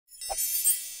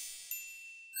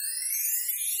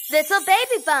Little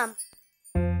baby bump.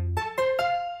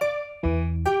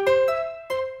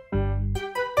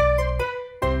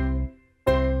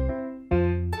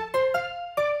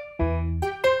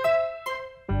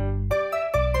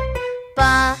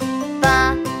 Baa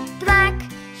Baa Black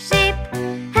Sheep,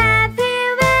 have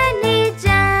you any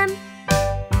jam?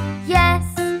 Yes,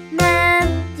 ma'am,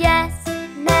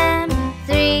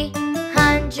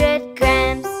 300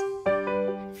 grams.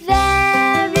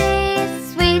 Very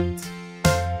sweet,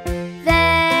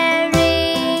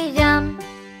 very yum.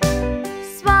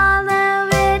 Swallow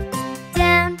it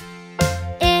down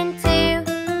into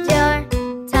your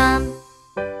tum.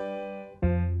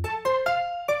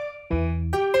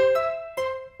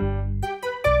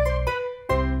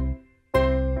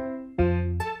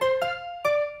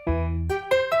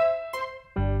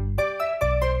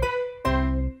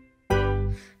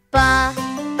 Baa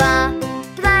Baa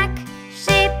Black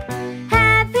Sheep,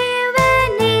 have you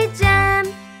any jam?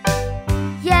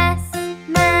 Yes,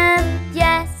 ma'am,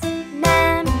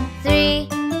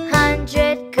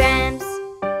 300 grams.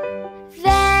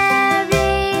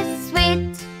 Very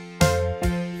sweet,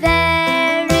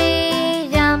 very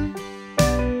yum.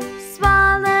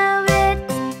 Swallow it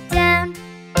down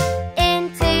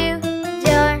into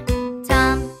your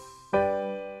tum.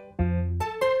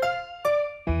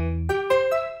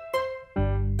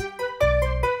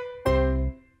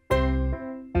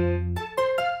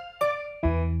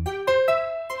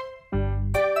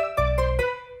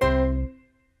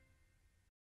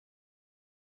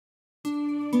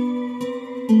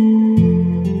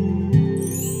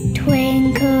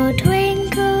 Twinkle,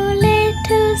 twinkle,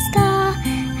 little star,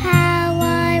 how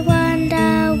I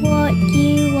wonder what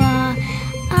you are.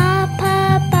 Up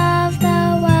above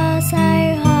the world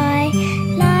so high,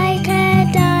 like a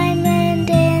diamond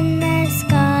in the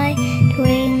sky.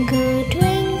 Twinkle,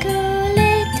 twinkle,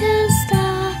 little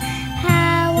star,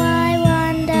 how I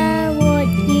wonder what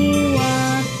you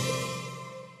are.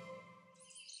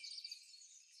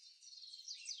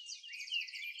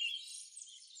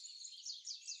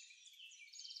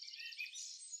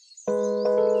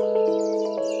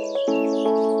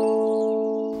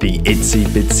 The itsy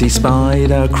bitsy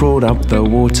spider crawled up the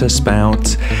water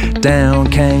spout. Down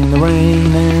came the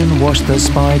rain and washed the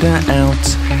spider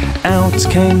out. Out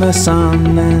came the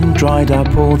sun and dried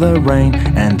up all the rain.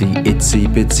 And the itsy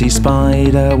bitsy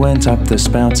spider went up the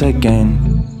spout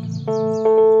again.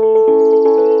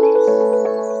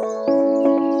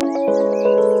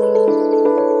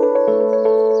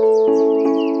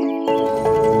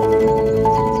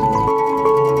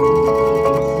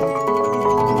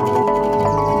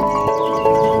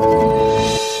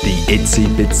 Itsy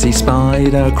bitsy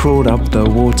spider crawled up the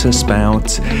water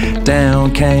spout.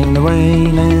 Down came the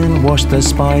rain and washed the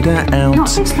spider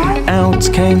out.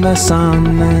 Out came the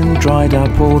sun and dried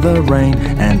up all the rain.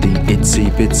 And the itsy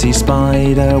bitsy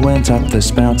spider went up the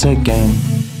spout again.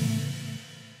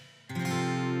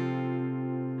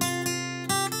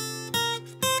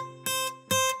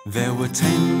 There were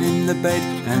 10 in the bed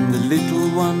and the little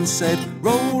one said,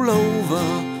 "Roll over,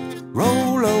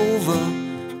 roll over."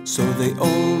 So they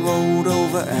all rolled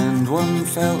over and one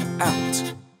fell out.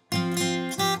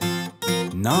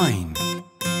 9.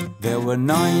 There were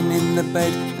 9 in the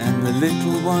bed and the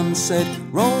little one said,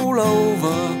 "Roll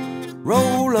over,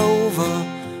 roll over."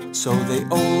 So they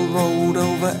all rolled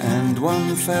over and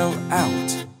one fell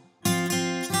out.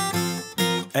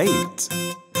 8.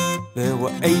 There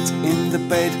were 8 in the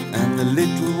bed and the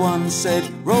little one said,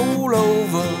 "Roll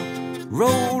over,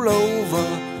 roll over."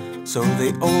 So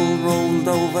they all rolled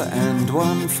over and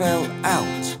one fell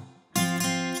out.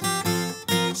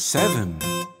 7.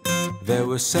 There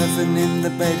were 7 in the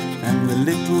bed and the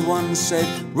little one said,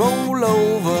 "Roll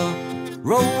over,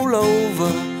 roll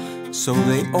over." So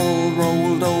they all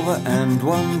rolled over and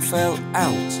one fell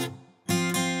out.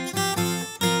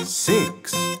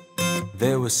 6.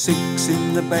 There were 6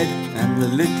 in the bed and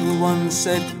the little one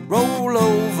said, "Roll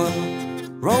over,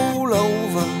 roll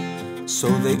over." So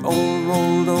they all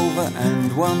rolled over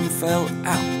and one fell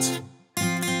out.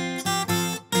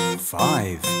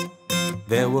 5.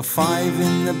 There were 5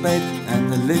 in the bed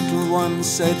and the little one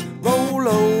said, "Roll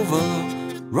over,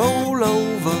 roll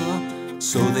over."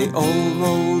 So they all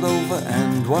rolled over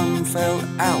and one fell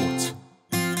out.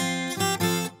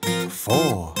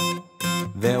 4.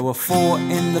 There were 4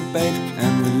 in the bed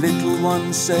and the little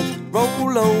one said,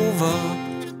 "Roll over,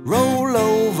 roll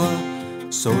over."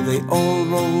 So they all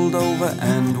rolled over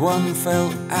and one fell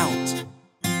out.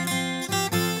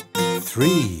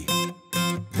 3.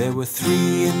 There were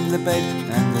 3 in the bed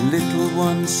and the little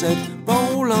one said,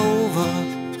 "Roll over,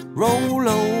 roll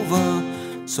over."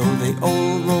 So they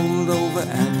all rolled over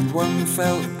and one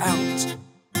fell out.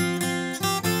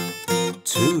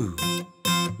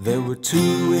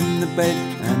 bed,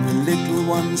 and the little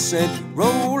one said,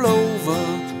 roll over,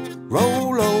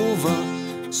 roll over.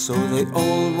 So they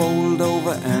all rolled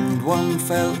over and one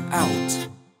fell out.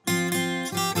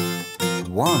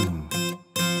 One.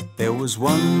 There was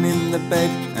one in the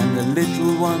bed, and the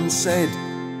little one said,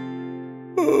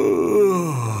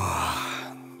 oh,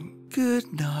 good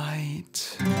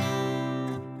night.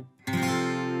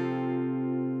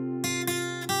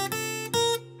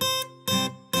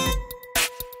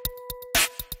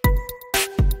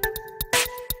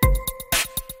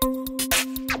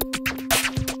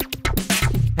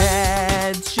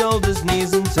 Head, shoulders,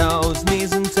 knees and toes,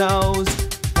 knees and toes.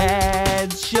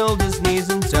 Head, shoulders, knees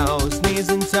and toes, knees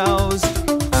and toes.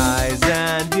 Eyes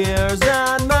and ears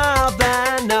and mouth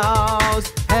and nose.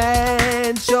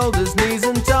 Head, shoulders, knees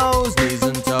and toes, knees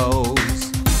and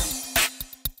toes.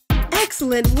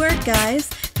 Excellent work, guys.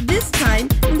 This time,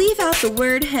 leave out the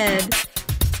word head.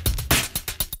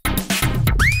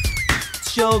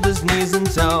 Shoulders, knees and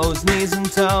toes, knees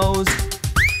and toes.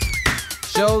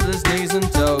 Shoulders, knees and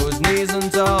toes, knees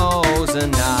and toes.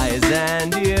 And eyes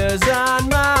and ears and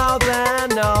mouth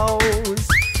and nose.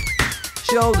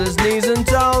 Shoulders, knees and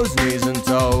toes, knees and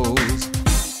toes.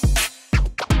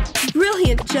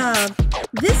 Brilliant job.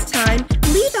 This time,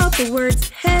 leave out the words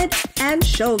head and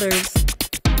shoulders.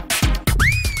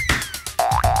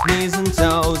 Knees and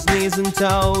toes, knees and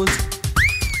toes.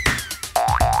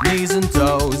 Knees and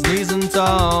toes, knees and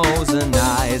toes. And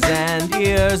eyes and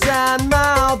ears and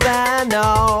mouth and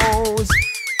nose.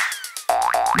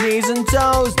 Knees and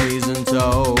toes, knees and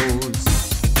toes.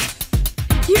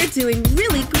 You're doing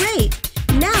really great.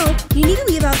 Now, you need to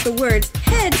leave out the words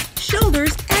head,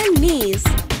 shoulders, and knees.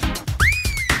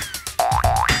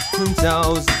 And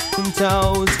toes, and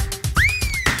toes.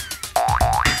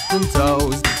 And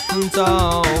toes, and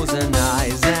toes. And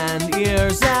eyes and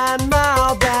ears and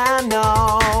mouth and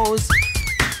nose.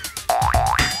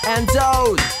 And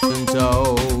toes, and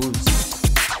toes.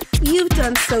 You've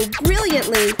done so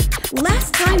brilliantly.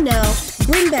 Last time now,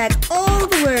 bring back all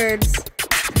the words.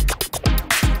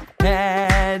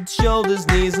 Head, shoulders,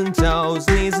 knees and toes,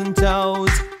 knees and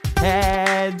toes.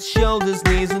 Head, shoulders,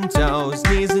 knees and toes,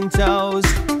 knees and toes.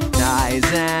 Eyes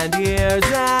and ears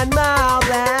and mouth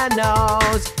and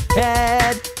nose.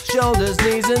 Head, shoulders,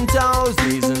 knees and toes,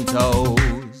 knees and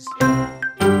toes.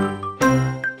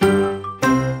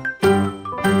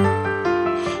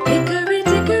 Hickory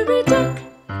dickory dock,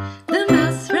 the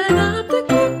mouse ran up the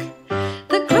clock.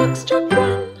 The clock struck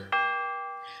one,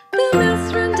 the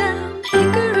mouse ran down.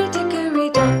 Hickory dickory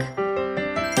dock.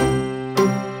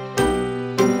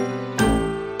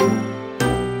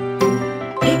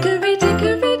 Hickory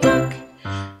dickory dock,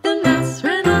 the mouse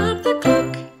ran up the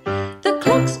clock. The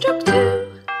clock struck two,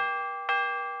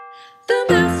 the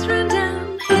mouse ran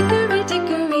down. Hickory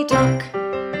dickory dock.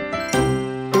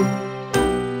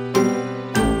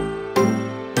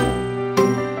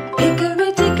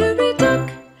 Hickory dickory dock,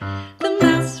 the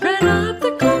mouse ran up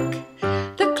the clock.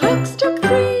 The clock struck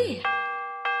three,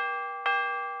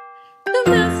 the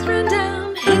mouse ran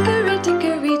down. Hickory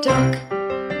dickory dock.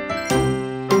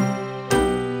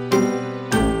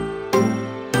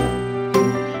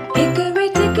 Hickory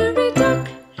dickory dock,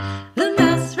 the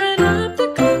mouse ran up the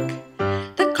clock.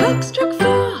 The clock struck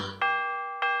four,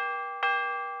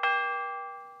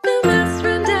 the mouse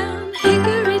ran down.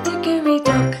 Hickory dickory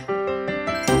dock.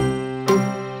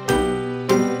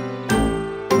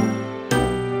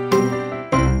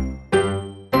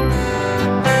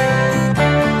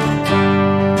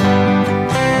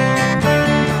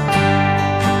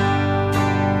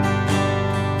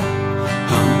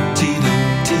 Humpty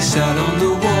Dumpty sat on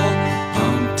the wall.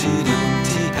 Humpty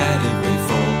Dumpty had a great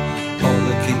fall. All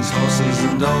the king's horses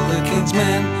and all the king's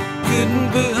men couldn't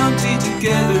put Humpty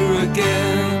together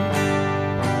again.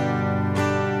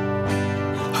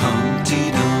 Humpty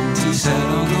Dumpty sat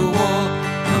on the wall.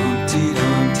 Humpty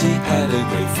Dumpty had a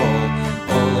great fall.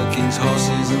 All the king's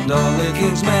horses and all the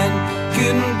king's men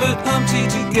couldn't put Humpty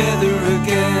together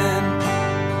again.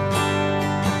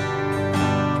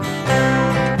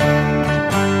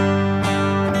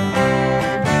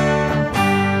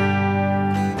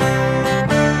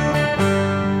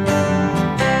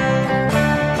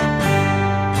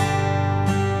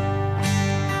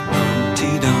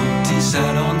 Humpty Dumpty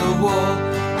sat on the wall.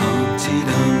 Humpty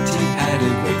Dumpty had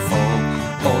a great fall.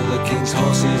 All the king's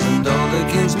horses and all the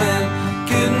king's men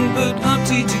couldn't put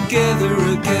Humpty together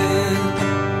again.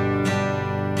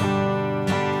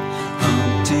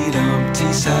 Humpty Dumpty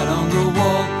sat on the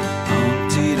wall.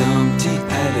 Humpty Dumpty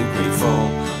had a great fall.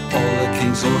 All the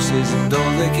king's horses and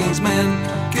all the king's men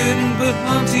couldn't put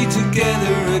Humpty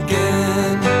together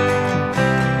again.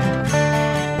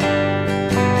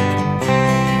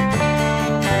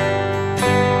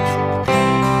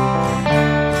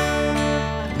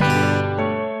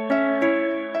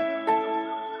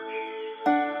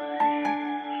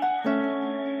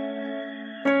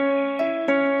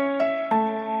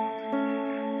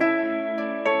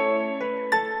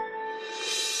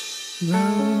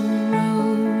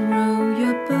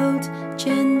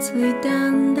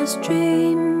 down the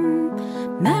stream.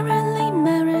 Merrily,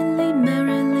 merrily,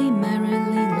 merrily,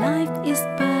 merrily, life is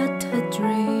but a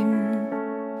dream.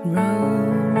 Row,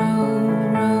 row,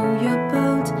 row your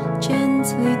boat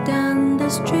gently down the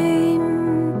stream.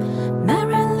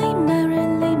 Merrily,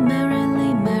 merrily,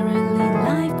 merrily, merrily,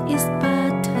 life is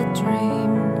but a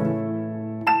dream.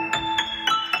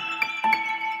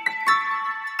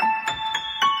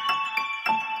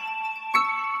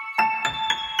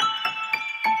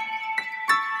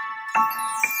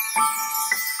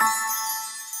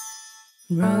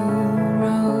 Row,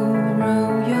 row, row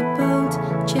your boat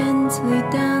gently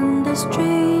down the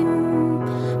stream.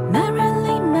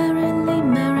 Merrily, merrily,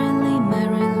 merrily,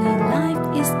 merrily, life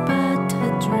is but a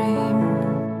dream.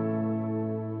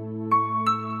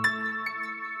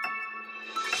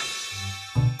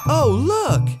 Oh,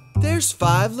 look! There's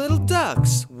 5 little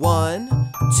ducks. 1,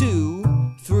 2,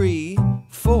 3,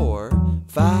 4.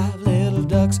 5 little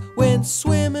ducks went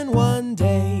swimming one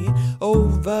day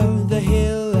over the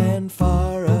hill and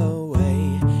far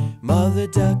away. Mother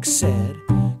duck said,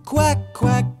 quack,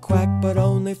 quack, quack, but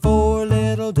only 4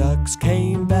 little ducks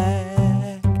came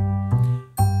back.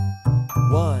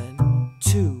 1,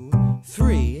 2,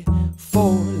 3,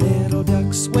 4 little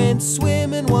ducks went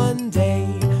swimming one day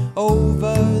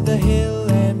over the hill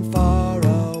and far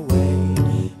away.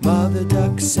 Mother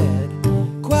duck said,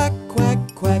 quack, quack,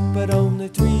 quack, but only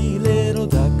 3 little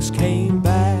ducks came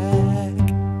back.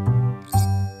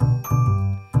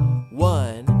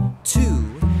 1,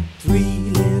 2, 3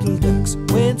 little ducks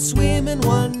went swimming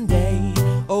one day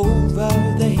over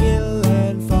the hill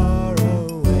and far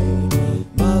away.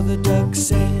 Mother duck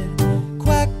said,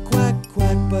 quack, quack,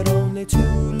 quack, but only 2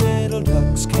 little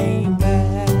ducks came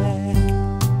back.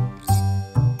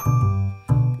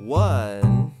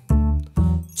 1,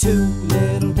 2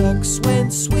 little ducks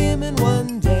went swimming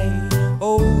one day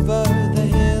over the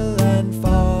hill and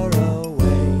far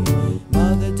away.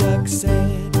 Mother duck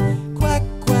said, quack,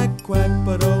 quack, quack,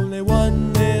 but only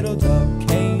 1 little duck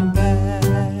came back.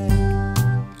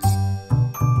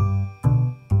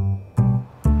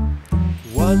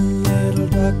 1 little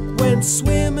duck went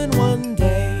swimming one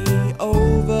day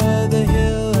over the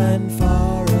hill and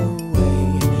far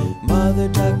away. Mother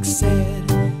duck said,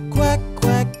 quack,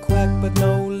 quack, quack, but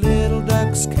no little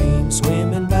ducks came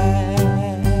swimming back.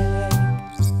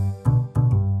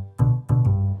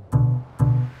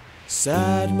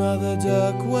 Sad Mother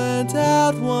Duck went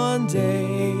out one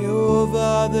day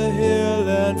over the hill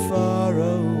and far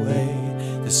away.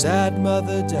 The sad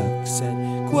Mother Duck said,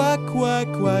 quack, quack,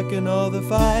 quack, and all the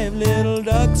 5 little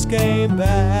ducks came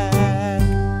back.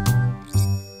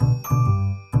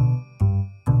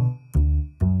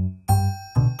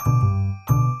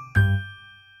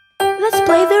 Let's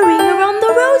play the ring around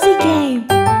the rosy game.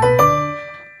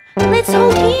 Let's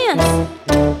hold hands.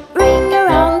 Ring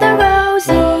around the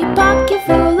rosy, pocket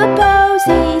full of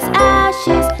posies.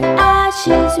 Ashes,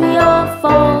 ashes, we all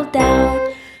fall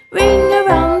down. Ring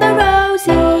around the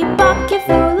rosy, pocket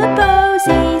full of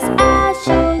posies.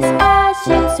 Ashes,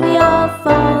 ashes, we all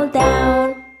fall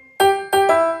down.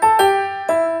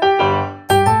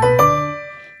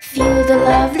 Feel the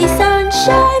lovely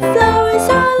sunshine, flowers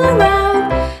all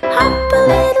around. Hop a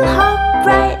little hop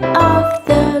right off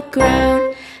the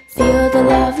ground. Feel the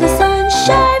lovely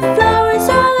sunshine, flowers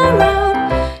all around.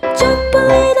 Jump a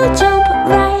little jump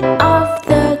right off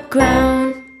the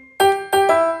ground.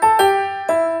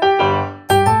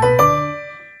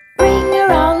 Ring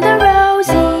around the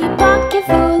rosy, pocket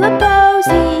full of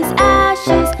posies.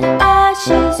 Ashes,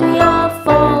 ashes, we all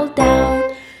fall down.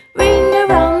 Ring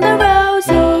around the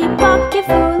rosy, pocket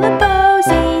full of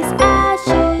posies.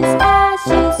 Ashes,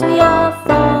 ashes, we all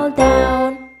fall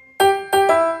down.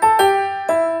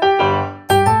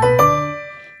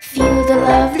 Feel the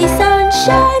lovely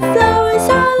sunshine, flowers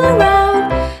all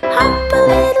around. Hop a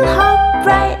little hop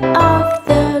right off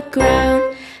the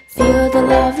ground. Feel the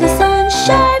lovely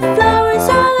sunshine, flowers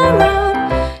all around.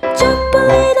 Jump a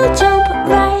little jump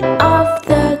right off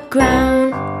the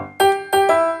ground.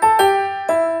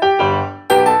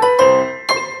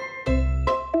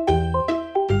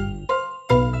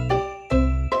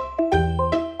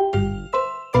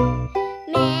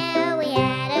 Mary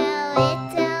had a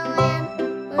little lamb,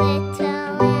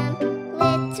 little lamb,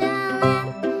 little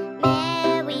lamb.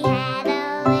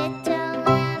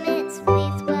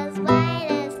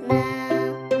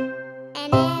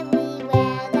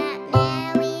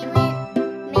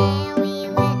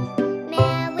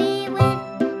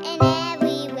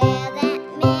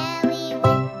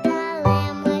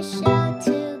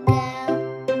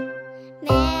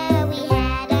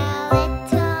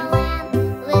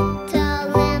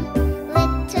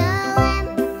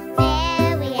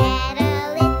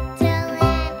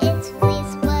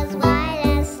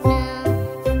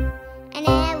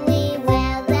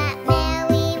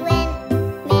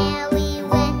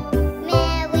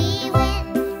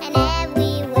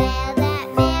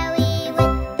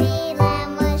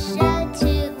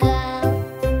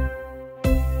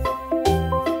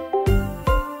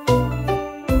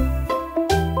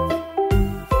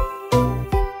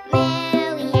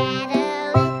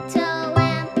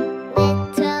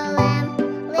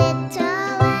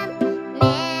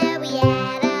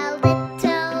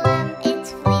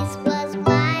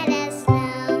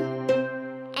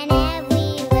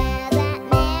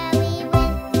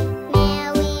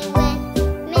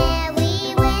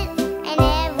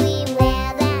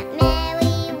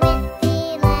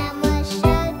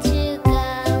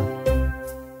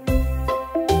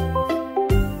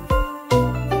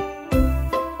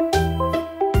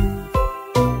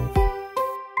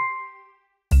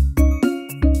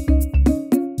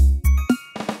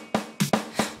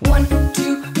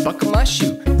 buckle my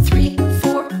shoe. 3,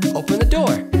 4, open the door.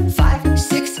 5,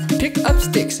 6, pick up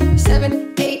sticks.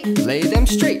 7, 8, lay them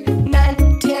straight.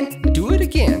 9, 10, do it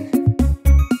again.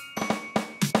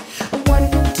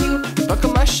 1, 2,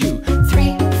 buckle my shoe.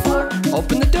 3, 4,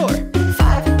 open the door.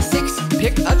 5, 6,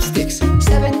 pick up sticks.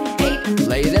 7, 8,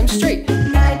 lay them straight.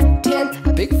 9, 10,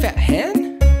 a big fat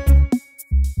hen.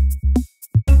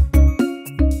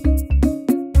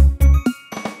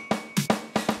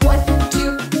 1,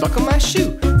 2, buckle my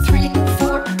shoe. 3,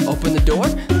 4, open the door.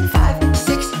 5,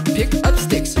 6, pick up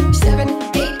sticks. 7,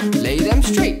 8, lay them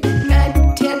straight.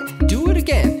 9, 10, do it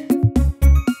again.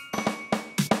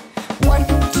 1,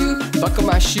 2, buckle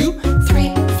my shoe.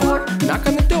 3, 4, knock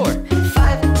on the door.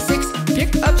 5, 6,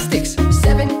 pick up sticks.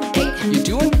 7, 8, you're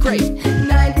doing great.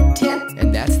 9, 10,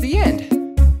 and that's the end.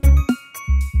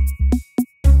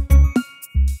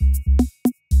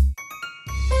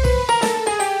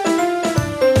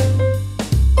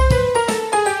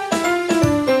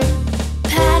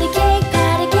 Patty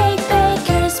cake,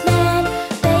 baker's man,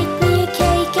 bake me a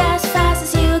cake as fast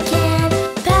as you can.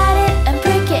 Pat it and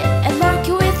prick it and mark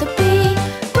it with a B.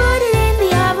 Put it in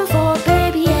the oven for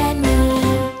baby and me.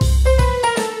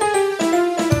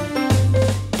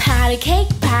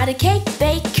 Patty cake,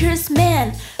 baker's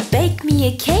man, bake me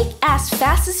a cake as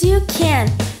fast as you can.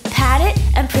 Pat it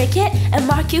and prick it and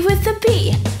mark it with a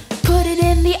B. Put it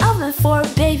in the oven for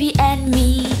baby and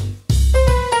me.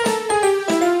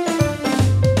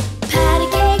 Patty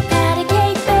cake,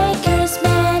 baker's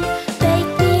man,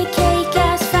 bake me a cake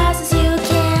as fast as you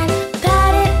can.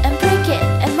 Pat it and prick it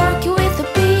and mark it with a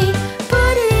B.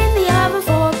 Put it in the oven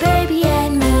for baby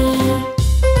and me.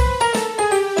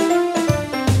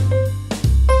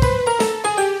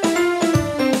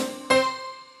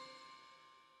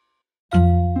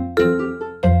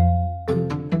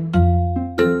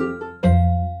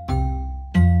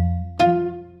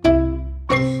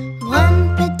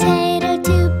 One potato,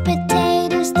 two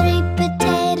potatoes, three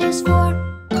potatoes, 4,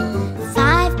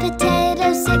 5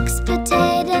 potatoes, 6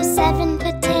 potatoes, 7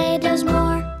 potatoes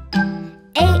more.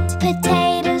 8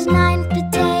 potatoes, 9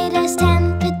 potatoes,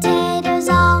 10 potatoes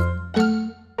all.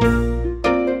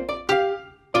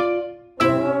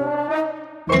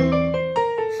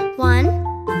 1,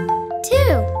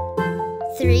 2,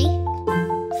 3,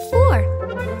 4,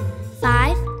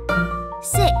 5,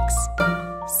 6,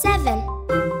 7,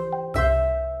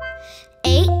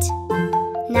 8,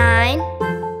 9,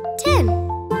 10.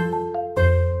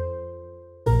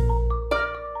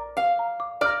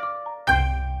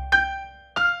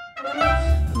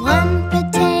 One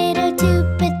potato, two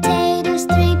potatoes,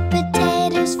 three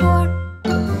potatoes, 4,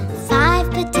 5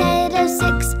 potatoes,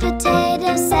 6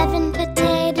 potatoes, 7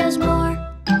 potatoes more.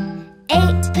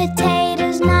 8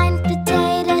 potatoes, 9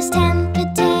 potatoes, 10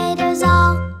 potatoes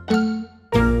all.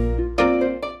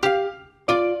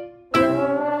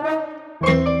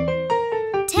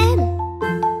 10,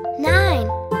 9,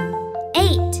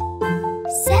 8,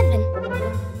 7,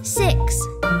 6,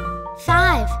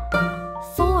 5,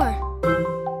 4,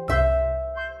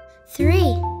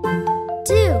 3,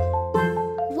 2,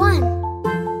 1.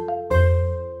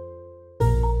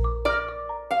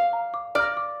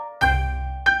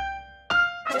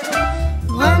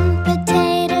 One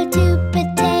potato, two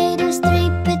potatoes, three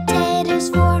potatoes,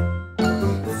 4,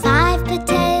 5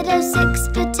 potatoes, 6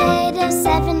 potatoes,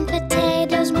 7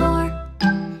 potatoes more.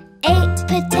 8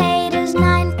 potatoes,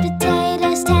 9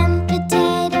 potatoes, 10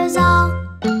 potatoes all.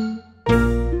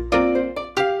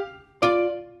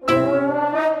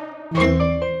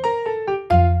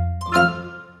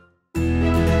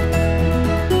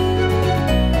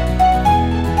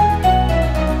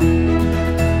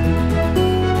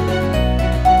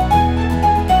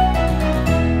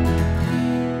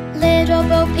 'Little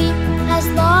Bo-Peep has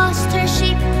lost her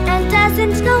sheep and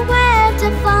doesn't know where to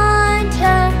find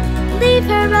her. Leave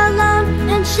her alone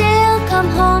and she'll come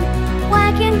home,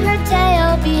 wagging her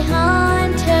tail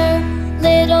behind her.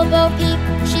 Little Bo-Peep,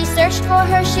 she searched for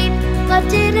her sheep, but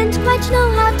didn't quite know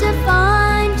how to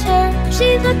find her.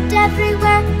 She looked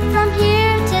everywhere, from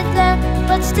here to there,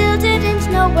 but still didn't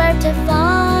know where to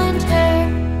find her.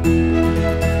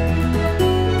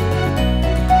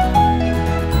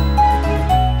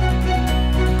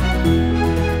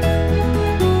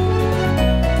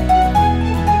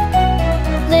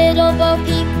 Little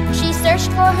Bo-Peep, she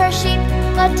searched for her sheep,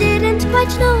 but didn't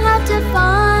quite know how to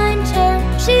find her.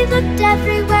 She looked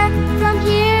everywhere, from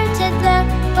here to there,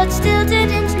 but still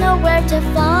didn't know where to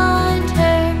find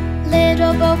her.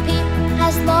 Little Bo-Peep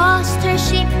has lost her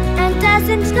sheep and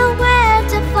doesn't know where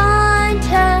to find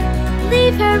her.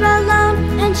 Leave her alone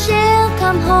and she'll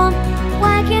come home,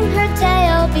 wagging her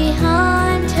tail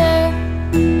behind her.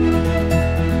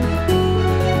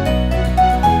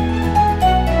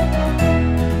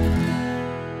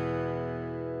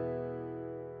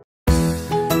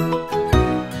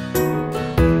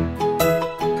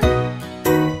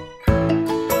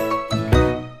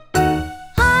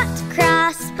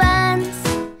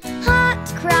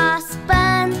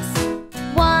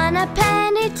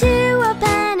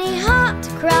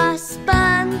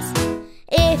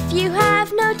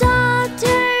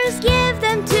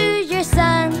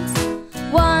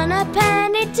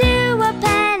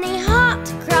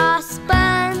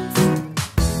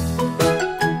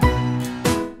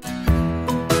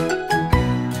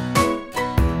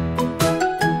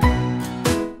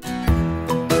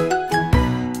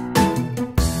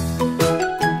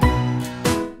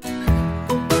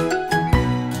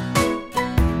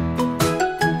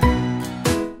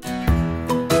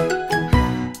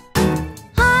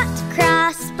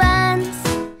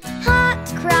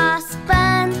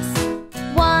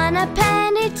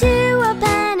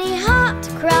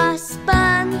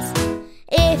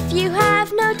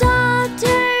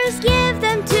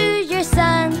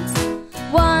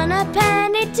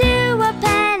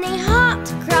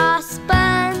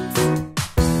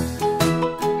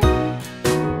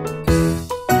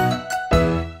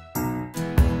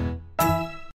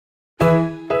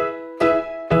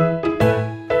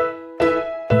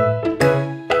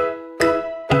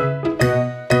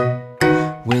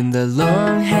 When the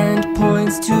long hand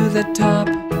points to the top,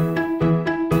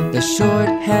 the short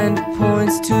hand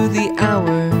points to the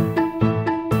hour.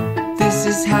 This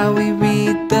is how we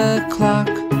read the clock,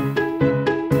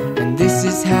 and this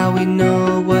is how we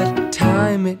know what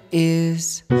time it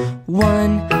is.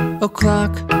 1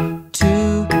 o'clock,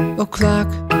 2 o'clock,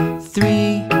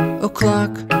 3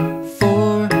 o'clock,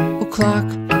 4 o'clock,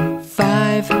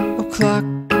 5 o'clock,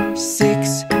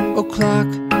 6 o'clock,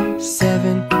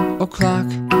 7 o'clock,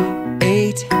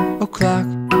 8 o'clock,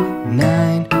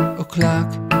 9 o'clock,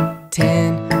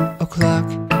 10 o'clock,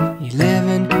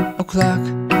 11 o'clock,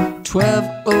 12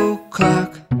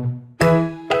 o'clock.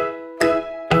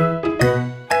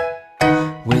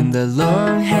 When the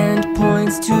long hand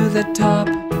points to the top,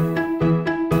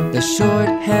 the short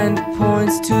hand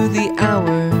points to the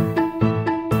hour.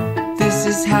 This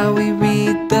is how we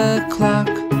read the clock,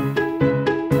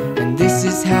 and this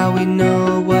is how we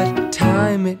know what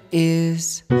time it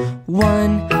is.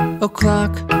 1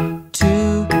 o'clock,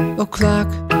 2 o'clock,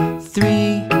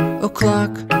 3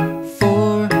 o'clock,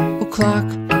 4 o'clock,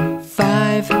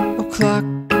 5 o'clock,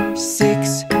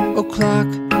 6 o'clock,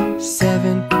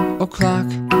 7 o'clock,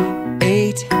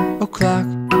 8 o'clock,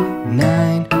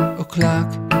 9 o'clock,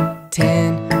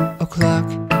 10 o'clock,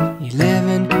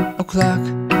 11 o'clock,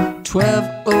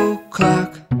 12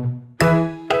 o'clock.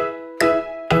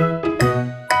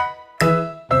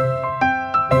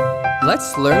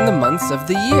 Let's learn the months of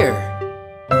the year.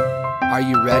 Are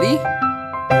you ready?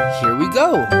 Here we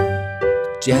go.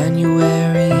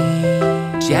 January,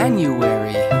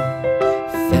 January.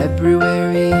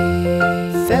 February,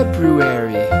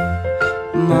 February.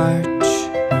 March,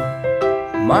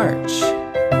 March.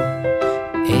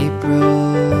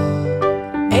 April,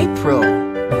 April.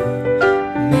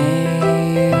 May,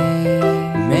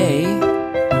 May.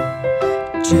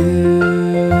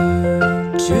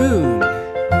 June, June.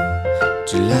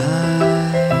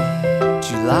 July,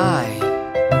 July.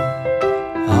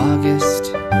 August,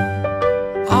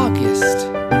 August.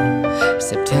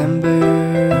 September,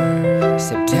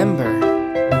 September.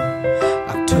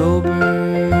 October,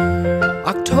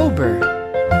 October.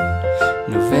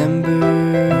 November,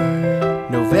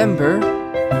 November.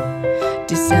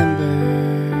 December,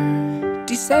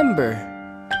 December.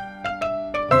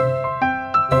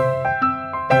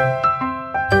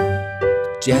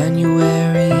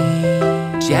 January,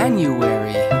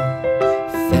 January.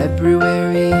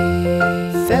 February,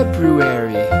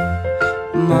 February.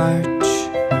 March,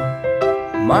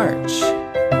 March.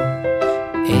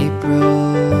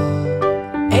 April,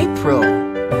 April.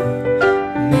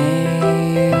 May,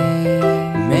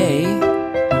 May.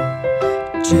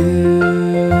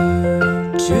 June,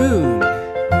 June.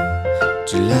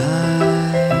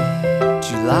 July,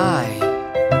 July.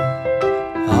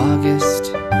 August,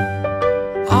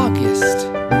 August.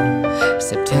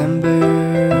 September,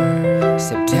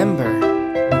 September.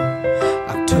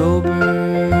 October,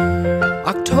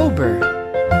 October.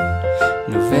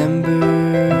 November,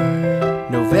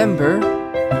 November.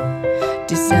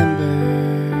 December,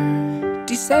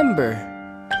 December.